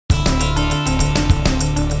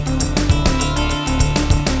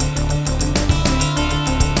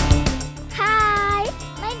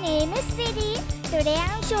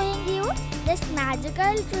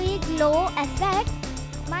magical tree glow effect,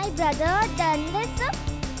 my brother done this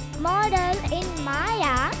model in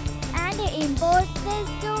Maya and import this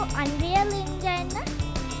to Unreal Engine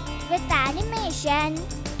with animation.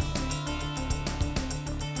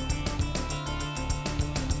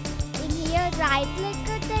 In here, right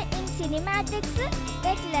click in cinematics,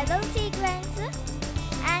 take level sequence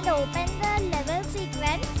and open the level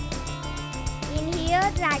sequence. In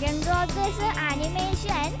here, drag and drop this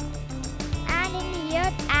animation, and in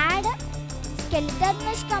here add skeleton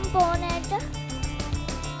mesh component.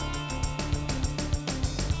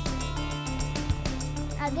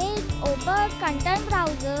 Again, open content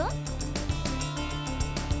browser.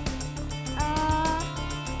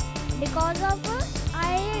 Because of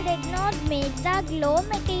I did not make the glow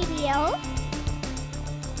material,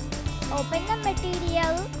 open the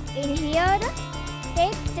material. In here,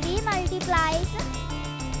 take 3 multiplies,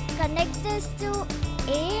 connect this to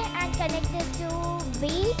A and connect this to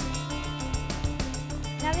B.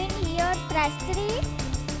 Now in here, press 3.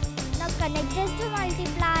 Now connect this to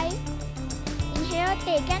multiply. In here,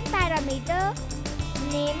 take an parameter,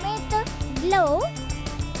 name it glow,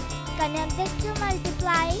 connect this to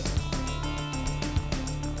multiply.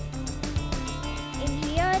 In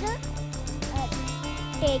here,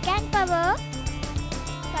 take an power,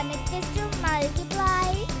 connect this to multiply.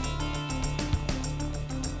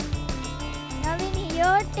 Now in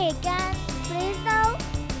here, take an freeze now,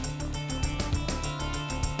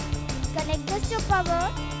 connect this to power,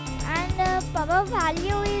 and power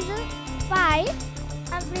value is 5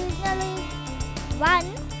 and freeze now is 1.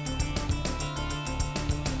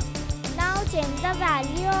 Now change the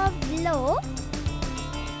value of glow.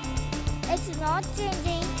 It's not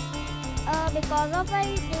changing because of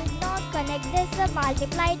I did not connect this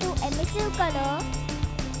multiply to emissive color.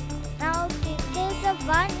 Now keep this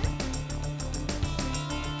 1.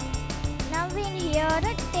 Now in here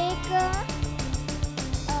take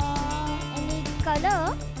any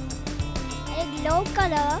color, a glow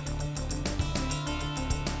color.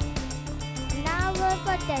 Now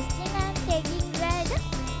for testing I am taking red.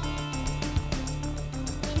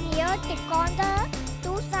 In here tick on the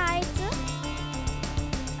 2 sides.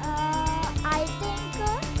 I think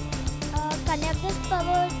connect this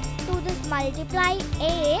power to this multiply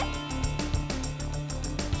A.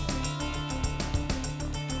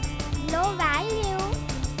 Glow value,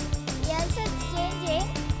 yes, it's changing.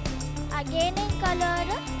 Again in color,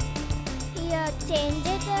 here change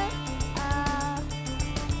it.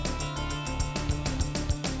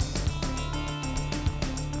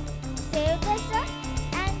 Save this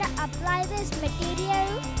and apply this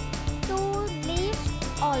material to leaves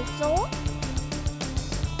also.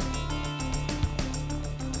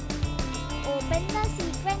 Open the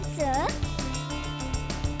sequencer.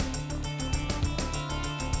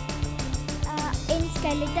 In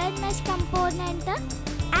skeleton mesh component,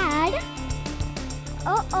 add.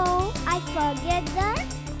 I forget the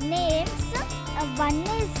names. One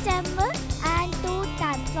is stem and 2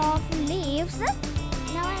 types of leaves.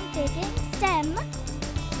 Now I am taking stem.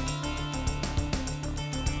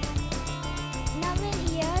 Now in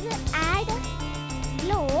here add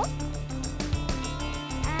glow,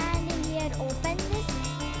 and in here open this.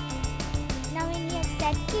 Now in here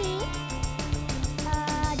set key,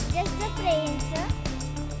 adjust the frames,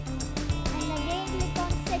 and again click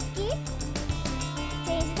on set key,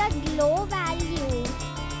 change the glow value.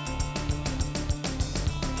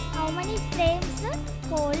 How many frames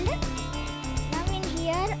hold? Now in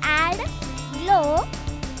here add glow,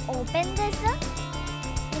 open this.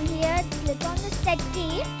 In here click on the set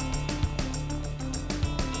key.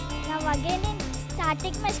 Now again in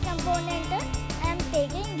static mesh component I am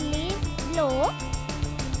taking leaf glow.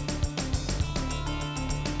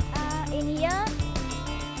 In here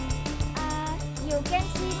you can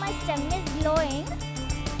see my stem is glowing.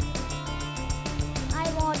 I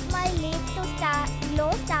want my leaf to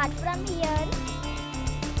start from here.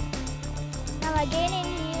 Now again in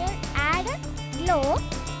here add glow,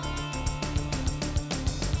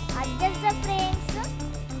 adjust the frames,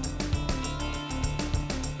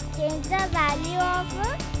 change the value of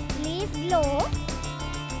leaf glow.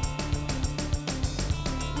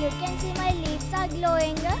 You can see my leaves are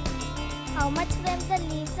glowing. How much frames the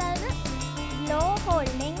leaves are glow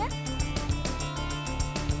holding.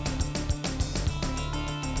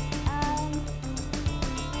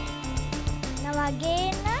 Now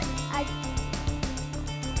again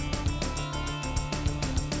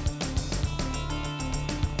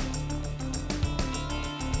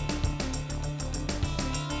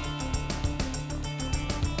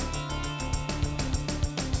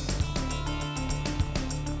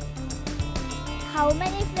how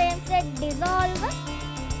many frames it dissolve.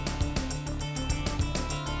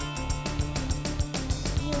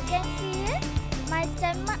 You can see my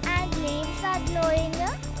stem and leaves are glowing.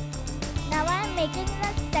 Now I am making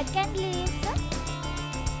the second leaves.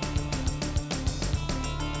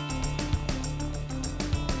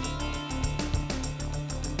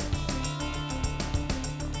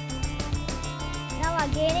 Now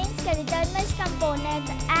again in skeleton mesh component,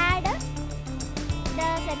 add the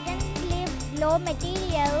second leaf glow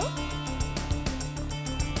material.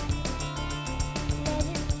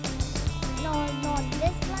 No, not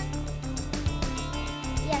this one.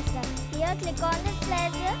 Yes sir. Here click on this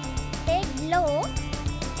place, take glow.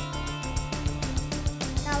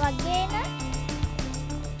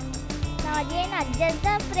 Now again adjust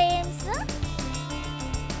the frames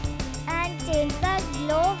and change the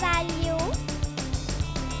glow value.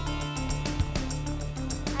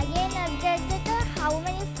 Again adjust it how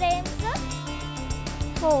many frames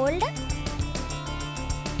hold.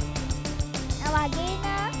 Now again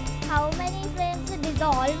how many frames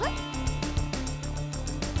dissolve.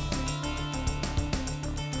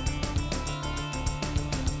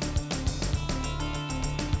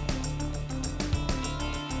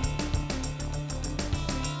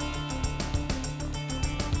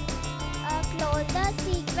 Close the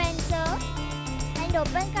sequencer and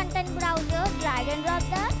open content browser, drag and drop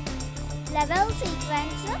the level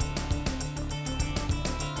sequence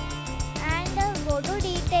and go to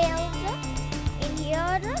details. In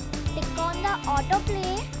here tick on the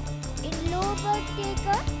autoplay, in loop tick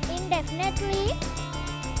indefinitely.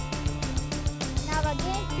 Now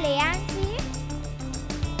again play and see.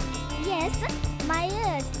 Yes, my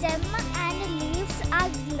stem and leaves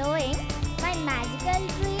are glowing. My magical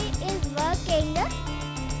tree is working.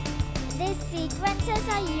 These sequences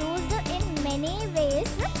are used in many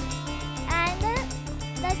ways and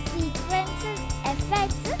the sequences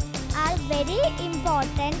effects are very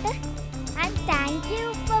important. And thank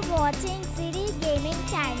you for watching Siri Gaming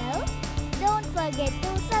channel. Don't forget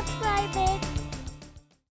to subscribe it.